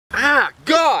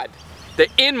They're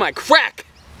in my crack!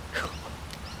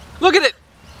 Look at it!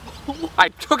 I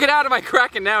took it out of my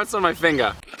crack and now it's on my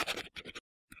finger.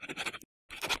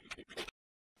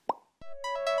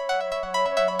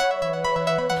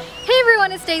 Hey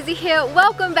everyone, it's Daisy here.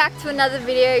 Welcome back to another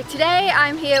video. Today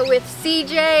I'm here with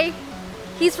CJ.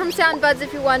 He's from Soundbuds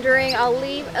if you're wondering. I'll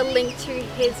leave a link to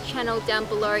his channel down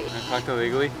below. Can I park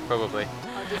illegally? Probably.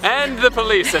 And the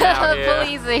police are now here. The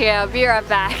police are here. Be right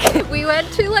back. We went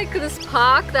to like this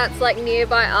park that's like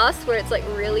nearby us where it's like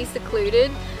really secluded.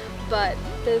 But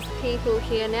there's people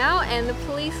here now and the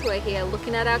police were here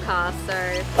looking at our cars.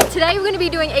 So today we're going to be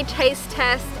doing a taste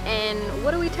test. And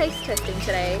what are we taste testing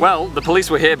today? Well, the police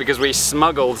were here because we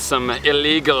smuggled some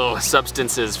illegal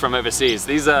substances from overseas.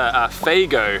 These are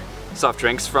Faygo soft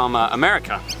drinks from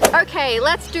America. Okay,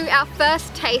 let's do our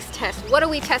first taste test. What are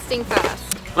we testing first?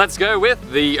 Let's go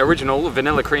with the original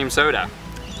vanilla cream soda.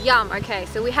 Yum, okay,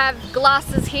 so we have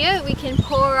glasses here we can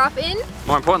pour up in.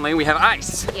 More importantly, we have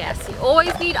ice. Yes, you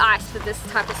always need ice for this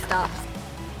type of stuff.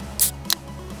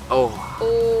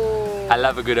 Oh, I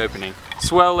love a good opening.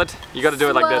 Swirl it, you gotta do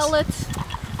it like this. Swirl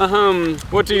it.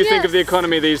 What do you think of the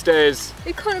economy these days?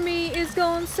 The economy is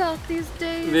going south these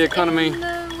days. The economy. In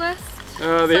the west.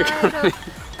 The economy.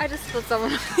 I just thought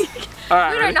someone.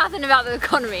 Alright, we know nothing about the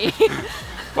economy.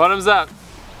 Bottoms up.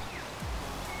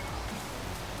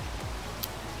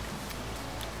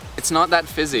 It's not that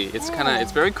fizzy. It's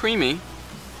it's very creamy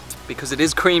because it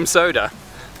is cream soda.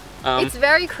 It's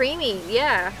very creamy,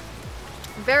 yeah.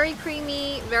 Very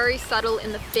creamy, very subtle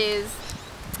in the fizz.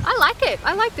 I like it.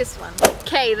 I like this one.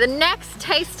 Okay, the next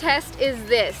taste test is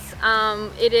this.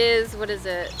 It is, what is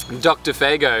it? Dr.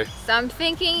 Faygo. So I'm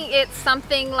thinking it's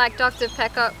something like Dr.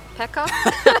 Pepper. Dr. Pepper.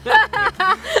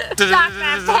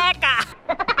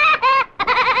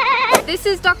 This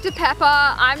is Dr. Pepper.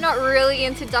 I'm not really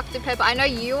into Dr. Pepper. I know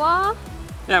you are.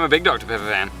 Yeah, I'm a big Dr. Pepper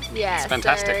fan. Yeah, it's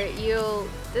fantastic. So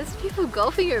there's people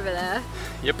golfing over there.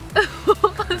 Yep.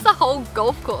 There's a whole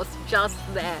golf course just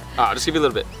there. Oh, I'll just give you a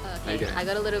little bit. Okay, there you go. I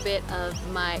got a little bit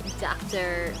of my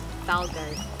Dr.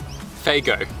 Faygo.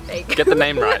 Faygo. Get the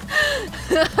name right.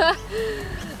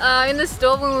 In the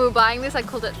store when we were buying this, I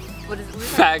called it, what is it?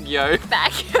 Fagyo.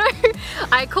 Fagyo.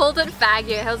 I called it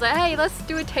Fagyo. I was like, hey, let's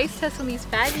do a taste test on these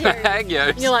Fagyos. Fagyos.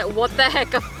 And you're like, what the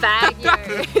heck are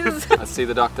Fagyos? Let's see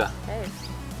the doctor. Okay.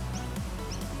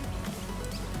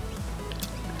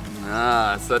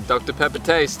 Ah, it's that Dr. Pepper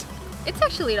taste. It's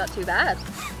actually not too bad.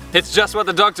 It's just what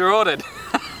the doctor ordered.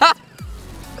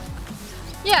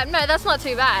 Yeah, no, that's not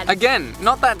too bad. Again,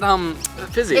 not that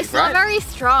fizzy, it's right? not very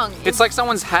strong. It's like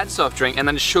someone's had soft drink and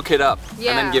then shook it up and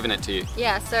then given it to you.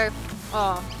 Yeah, so,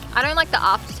 I don't like the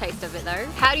aftertaste of it though.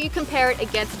 How do you compare it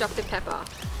against Dr. Pepper?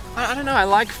 I don't know, I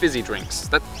like fizzy drinks.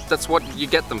 That's what you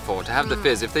get them for, to have the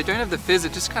fizz. If they don't have the fizz,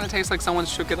 it just kind of tastes like someone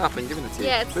shook it up and given it to you.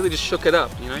 Yeah, really just shook it up,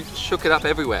 you know? Just shook it up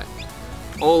everywhere.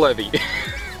 All over you.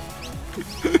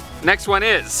 Next one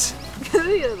is...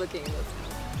 You're looking at this.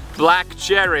 Black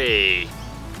cherry.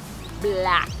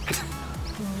 Black.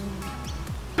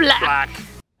 Black.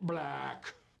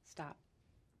 Stop.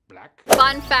 Black.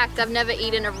 Fun fact, I've never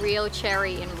eaten a real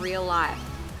cherry in real life.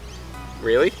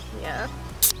 Really? Yeah.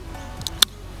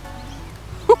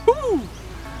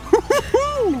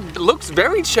 It looks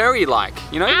very cherry-like.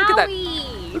 You know, look at that.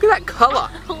 Look at that color.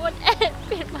 What ant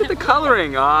bit my Look at the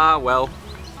coloring. Ah, well.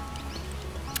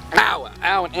 Ow,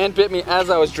 ow, an ant bit me as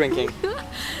I was drinking.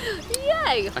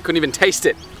 Yay. I couldn't even taste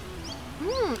it.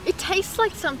 It tastes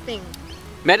like something.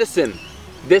 Medicine.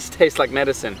 This tastes like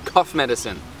medicine. Cough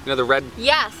medicine. You know the red?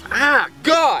 Yes. Ah,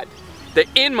 God! They're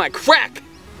in my crack!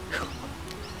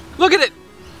 Look at it!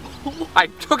 I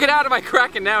took it out of my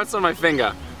crack and now it's on my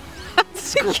finger.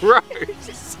 That's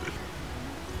gross.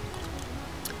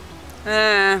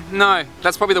 No.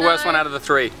 That's probably the worst one out of the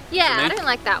three. Yeah, I don't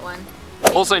like that one.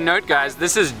 Also note guys,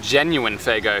 this is genuine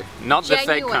Faygo, not the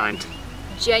fake kind.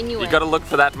 Genuine. You gotta look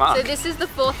for that mark. So this is the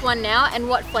fourth one now, and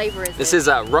what flavor is it? This is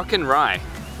rock and rye.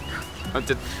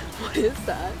 What is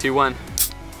that? 2-1.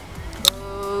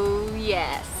 Oh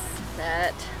yes,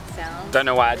 that sounds. Don't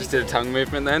know why I just did a tongue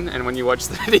movement then, and when you watch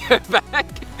the video back.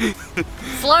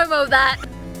 Slow-mo that.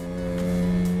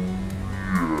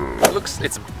 It looks,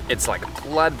 it's like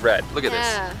blood red. Look at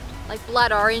this. Like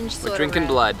blood orange sort of. We're drinking red.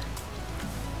 blood.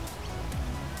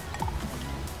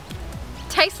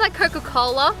 Tastes like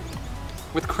Coca-Cola.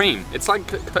 With cream. It's like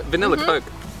vanilla Coke.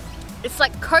 It's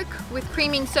like Coke with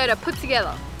creaming soda put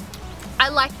together. I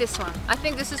like this one. I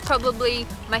think this is probably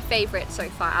my favorite so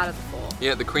far out of the four.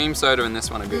 Yeah, the cream soda and this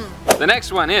one are good. The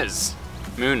next one is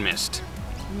Moon Mist.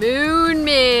 Moon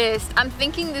Mist. I'm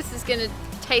thinking this is gonna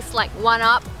taste like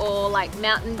 1-Up or like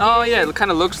Mountain Dew. Oh yeah, it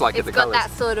kind of looks like it's the got colors.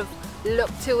 that sort of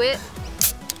look to it.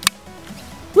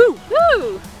 Woo!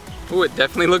 Woo! Ooh, it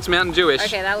definitely looks Mountain Dew-ish.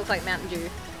 Okay, that looks like Mountain Dew.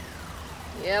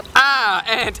 Yep. Ah,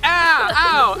 ant! Ow!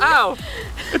 Ow! Ow!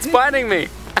 It's biting me.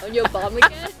 On your bum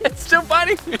again? It's still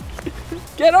biting me.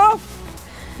 Get off!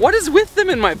 What is with them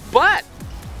in my butt?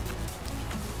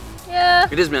 Yeah.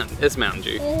 It's Mountain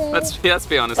Dew. Let's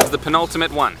be honest, it's the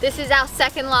penultimate one. This is our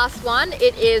second last one.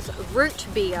 It is root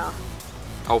beer.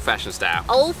 Old-fashioned style.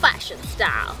 Old-fashioned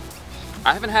style.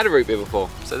 I haven't had a root beer before,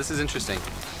 so this is interesting.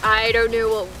 I don't know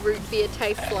what root beer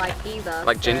tastes like either.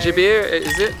 Like ginger beer,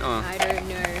 is it? Oh. I don't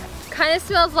know. Kind of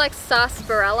smells like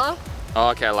sarsaparilla. Oh,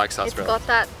 okay, I like sarsaparilla. It's got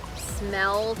that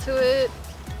smell to it.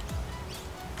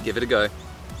 Give it a go.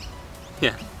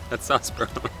 Yeah, that's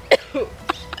sarsaparilla.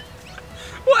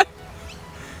 What?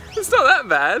 It's not that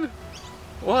bad.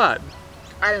 What?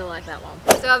 I don't like that one.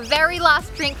 So our very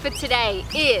last drink for today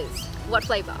is, what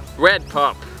flavor?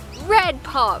 Redpop.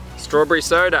 Redpop. Strawberry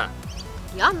soda.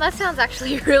 Yum, that sounds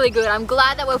actually really good. I'm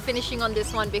glad that we're finishing on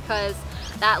this one because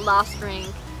that last drink,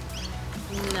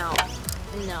 no.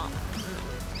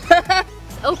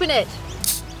 Open it.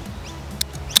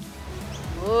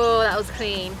 Oh, that was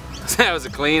clean. That was a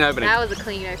clean opening. That was a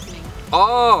clean opening.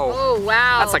 Oh. Oh,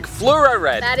 wow. That's like fluoro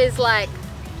red. That is like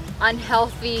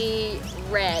unhealthy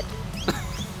red.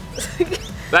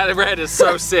 That red is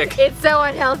so sick. It's so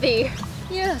unhealthy.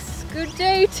 Yes, good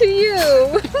day to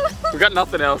you. We got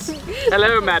nothing else.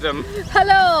 Hello, madam.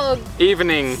 Hello.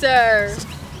 Evening. Sir.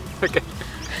 Okay.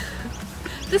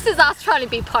 This is us trying to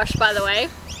be posh, by the way.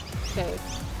 Okay.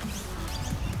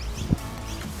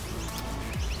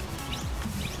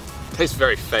 Tastes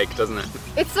very fake, doesn't it?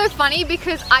 It's so funny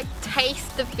because I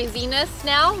taste the fizziness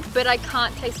now, but I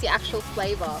can't taste the actual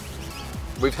flavor.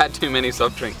 We've had too many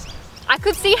soft drinks. I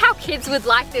could see how kids would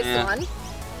like this one.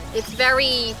 It's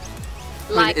very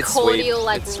like it's cordial, sweet.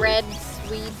 like it's red,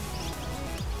 sweet.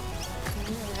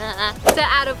 So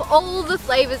out of all the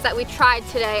flavors that we tried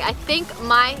today, I think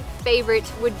my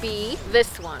favorite would be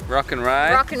this one. Rock and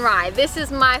Rye? Rock and Rye. This is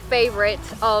my favorite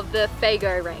of the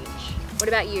Faygo range. What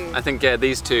about you? I think, yeah,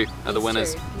 these two are the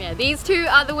winners. Yeah, these two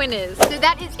are the winners. So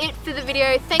that is it for the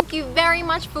video. Thank you very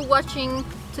much for watching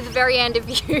to the very end if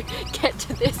you get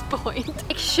to this point.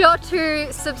 Make sure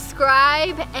to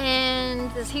subscribe and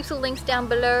there's heaps of links down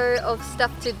below of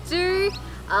stuff to do.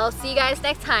 I'll see you guys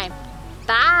next time.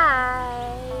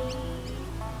 Bye.